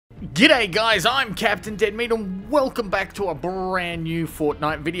G'day guys, I'm Captain Deadmeat and welcome back to a brand new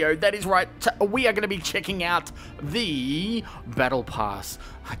Fortnite video. That is right, we are going to be checking out the Battle Pass.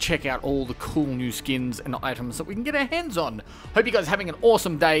 Check out all the cool new skins and items that we can get our hands on. Hope you guys are having an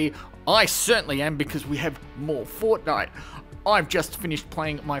awesome day. I certainly am, because we have more Fortnite. I've just finished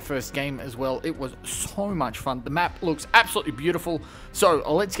playing my first game as well. It was so much fun. The map looks absolutely beautiful. So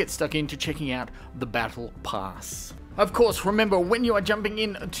let's get stuck into checking out the Battle Pass. Of course, remember, when you are jumping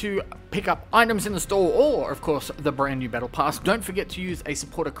in to pick up items in the store, or of course the brand new Battle Pass, don't forget to use a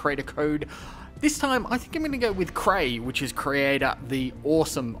supporter creator code. This time I think I'm going to go with Cray, which is Creator, the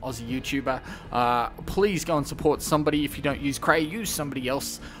awesome Aussie YouTuber. Please go and support somebody. If you don't use Cray, use somebody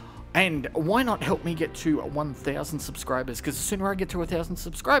else. And why not help me get to 1,000 subscribers? Because the sooner I get to 1,000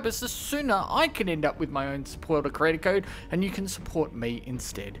 subscribers, the sooner I can end up with my own supporter creator code, and you can support me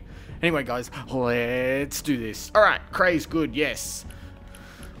instead. Anyway, guys, let's do this. Alright, Cray's good, yes.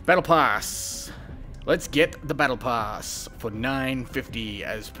 Battle Pass. Let's get the Battle Pass for $9.50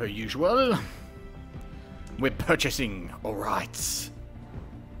 as per usual. We're purchasing, alright.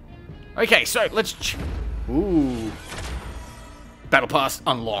 Okay, so let's... Ooh. Battle Pass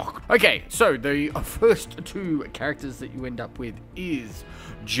unlocked. Okay, so the first two characters that you end up with is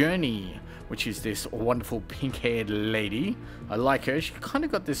Journey, which is this wonderful pink-haired lady. I like her. She kind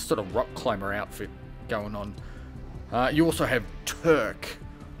of got this sort of rock climber outfit going on. You also have Turk.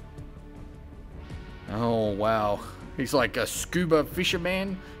 Oh, wow. He's like a scuba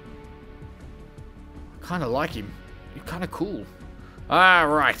fisherman. Kind of like him. He's kind of cool.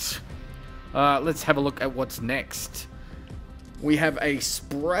 Alright. Let's have a look at what's next. We have a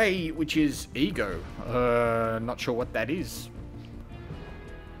spray, which is Ego. Not sure what that is.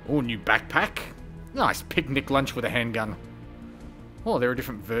 Oh, new backpack. Nice picnic lunch with a handgun. Oh, there are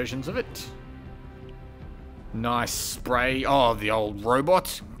different versions of it. Nice spray. Oh, the old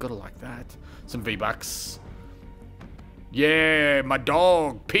robot. Gotta like that. Some V-Bucks. Yeah, my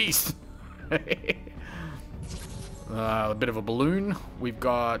dog. Peace. A bit of a balloon. We've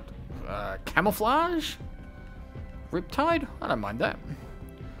got camouflage. Riptide? I don't mind that.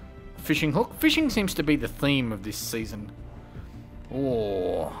 Fishing hook. Fishing seems to be the theme of this season.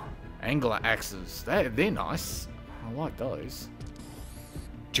 Oh, angler axes. They're nice. I like those.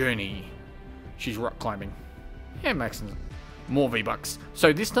 Journey. She's rock climbing. Yeah, maximum. More V-Bucks.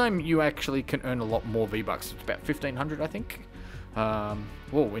 So this time you actually can earn a lot more V-Bucks. It's about 1,500, I think.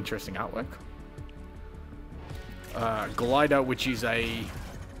 Whoa, interesting artwork. Glider, which is a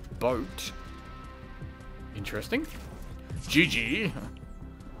boat. Interesting. GG.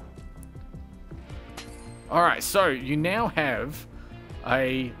 Alright, so you now have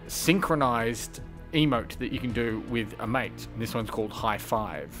a synchronized emote that you can do with a mate. This one's called High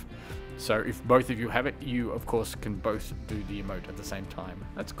Five. So if both of you have it, you of course can both do the emote at the same time.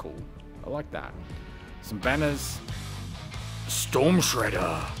 That's cool. I like that. Some banners. Storm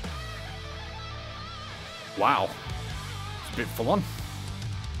Shredder. Wow. It's a bit full on.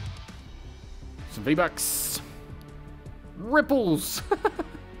 Some V-Bucks. Ripples.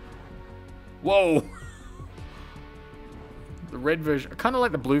 Whoa. The red version. I kind of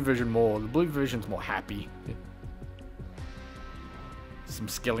like the blue version more. The blue version's more happy. Some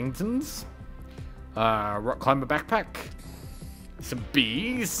skeletons. Rock climber backpack. Some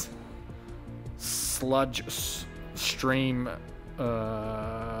bees. Sludge stream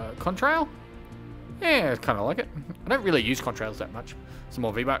contrail. Yeah, I kind of like it. I don't really use contrails that much. Some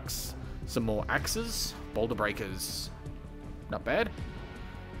more V-Bucks. Some more axes. Boulder breakers. Not bad.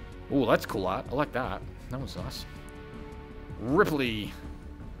 Oh, that's cool art. I like that. That was nice. Ripley.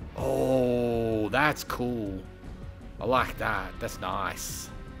 Oh, that's cool. I like that. That's nice.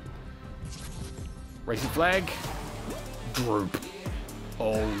 Racing flag. Droop.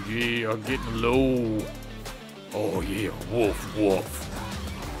 Oh, yeah. I'm getting low. Oh, yeah. Woof,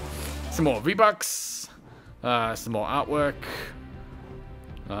 woof. Some more V-Bucks. Some more artwork.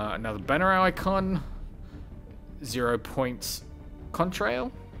 Another banner icon. 0 points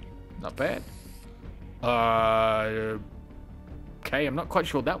contrail. Not bad. Okay, I'm not quite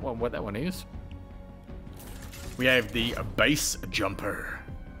sure what that one is. We have the base jumper.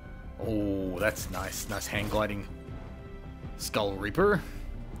 Oh, that's nice. Nice hang gliding. Skull Reaper.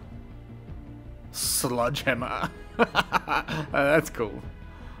 Sludge hammer. That's cool.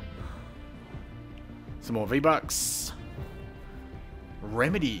 Some more V-Bucks.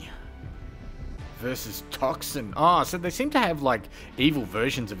 Remedy versus Toxin. Oh, so they seem to have like evil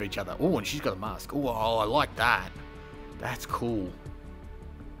versions of each other. Oh, and she's got a mask. Oh, I like that. That's cool.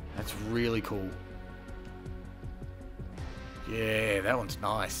 That's really cool. Yeah, that one's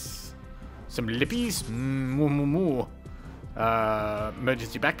nice. Some lippies.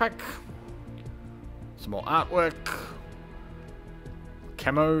 Emergency backpack. Some more artwork.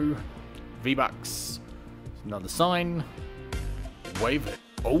 Camo. V-Bucks. Another sign. Wave it.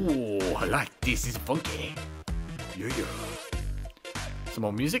 Oh, I like this. It's funky. Yeah. Some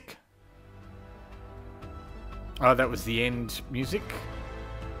more music. Oh, that was the end music.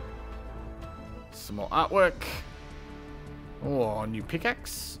 Some more artwork. Oh, new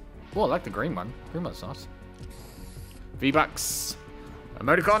pickaxe. Oh, I like the green one. Green one's nice. V-Bucks.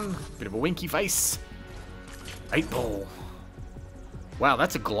 Emoticon. Bit of a winky face. 8-ball. Wow,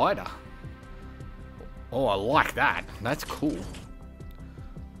 that's a glider. Oh, I like that. That's cool.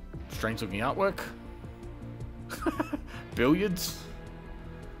 Strange looking artwork. Billiards.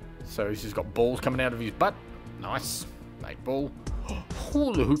 So he's just got balls coming out of his butt. Nice. 8-ball.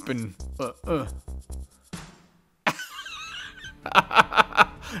 Hula hooping.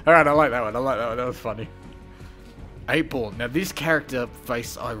 Alright, I like that one. That was funny. 8-ball. Now this character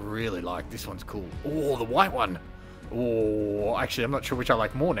face I really like. This one's cool. Oh, the white one. Oh, actually I'm not sure which I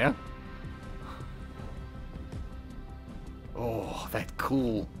like more now. Oh, that's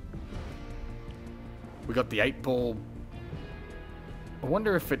cool. We got the 8-ball. I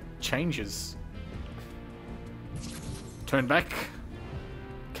wonder if it changes. Turn back.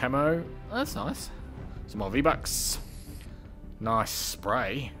 Camo. Oh, that's nice. Some more V-Bucks. Nice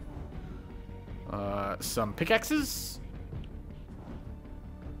spray. Some pickaxes.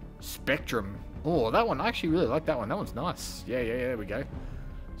 Spectrum. Oh, that one. I actually really like that one. That one's nice. Yeah, there we go.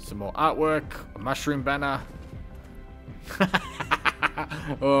 Some more artwork. A mushroom banner.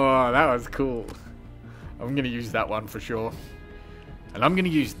 Oh, that was cool. I'm going to use that one for sure. And I'm going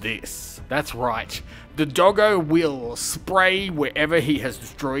to use this. That's right. The doggo will spray wherever he has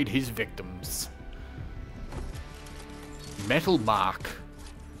destroyed his victims. Metal mark.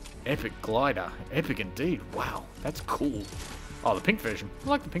 Epic glider. Epic indeed. Wow, that's cool. Oh, the pink version. I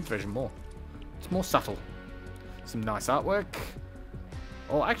like the pink version more. It's more subtle. Some nice artwork.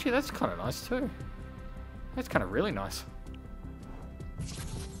 Oh, actually, that's kind of nice too. That's kind of really nice.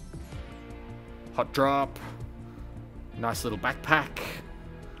 Hot drop. Nice little backpack.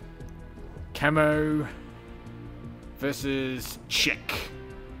 Camo. Versus chick.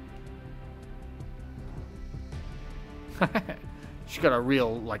 She's got a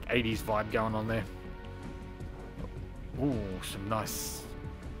real, like, 80s vibe going on there. Ooh, some nice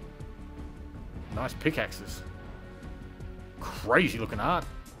pickaxes. Crazy looking art.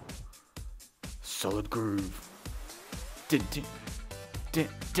 Solid groove.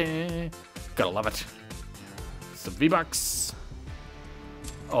 Gotta love it. Some V-Bucks.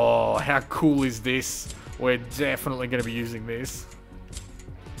 Oh, how cool is this? We're definitely going to be using this.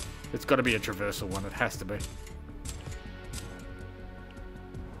 It's got to be a traversal one. It has to be.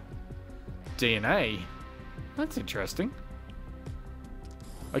 DNA. That's interesting.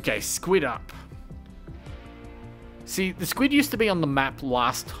 Okay, squid up. See, the squid used to be on the map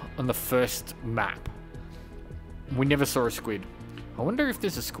on the first map. We never saw a squid. I wonder if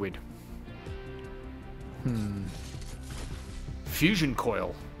there's a squid. Fusion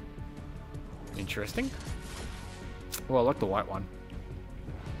coil. Interesting. Oh, I like the white one.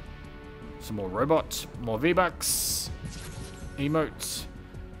 Some more robots. More V-Bucks. Emotes.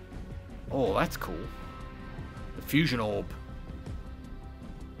 Oh, that's cool. The fusion orb.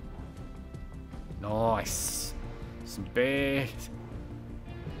 Nice. Some bears.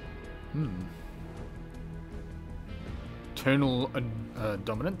 Eternal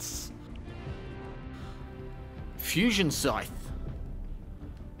dominance. Fusion scythe.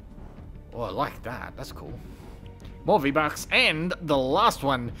 Oh, I like that. That's cool. More V-Bucks. And the last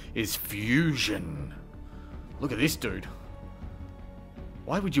one is fusion. Look at this dude.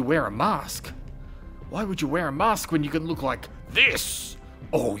 Why would you wear a mask? Why would you wear a mask when you can look like this?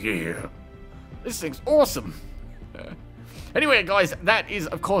 Oh, yeah. This thing's awesome. Anyway, guys, that is,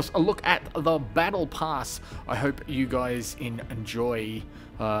 of course, a look at the Battle Pass. I hope you guys enjoy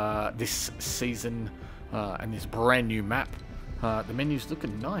this season and this brand new map. The menu's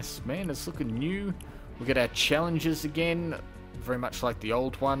looking nice, man. It's looking new. We get our challenges again, very much like the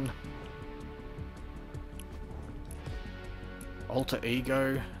old one. Alter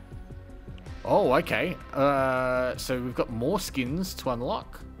ego. Oh, okay. So we've got more skins to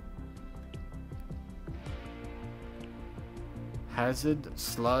unlock. Hazard,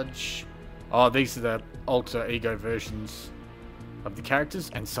 sludge. Oh, these are the alter ego versions of the characters,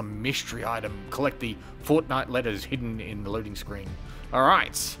 and some mystery item. Collect the Fortnite letters hidden in the loading screen.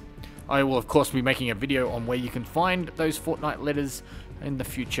 Alright. I will, of course, be making a video on where you can find those Fortnite letters in the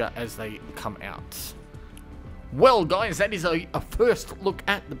future as they come out. Well, guys, that is a first look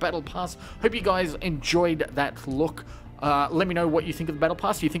at the Battle Pass. Hope you guys enjoyed that look. Let me know what you think of the Battle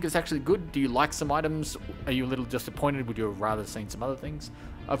Pass. Do you think it's actually good? Do you like some items? Are you a little disappointed? Would you have rather seen some other things?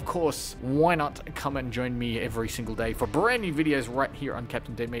 Of course, why not come and join me every single day for brand new videos right here on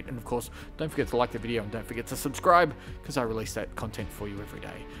Captain Deadmeat. And of course, don't forget to like the video and don't forget to subscribe, because I release that content for you every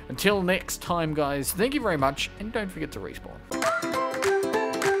day. Until next time, guys, thank you very much, and don't forget to respawn.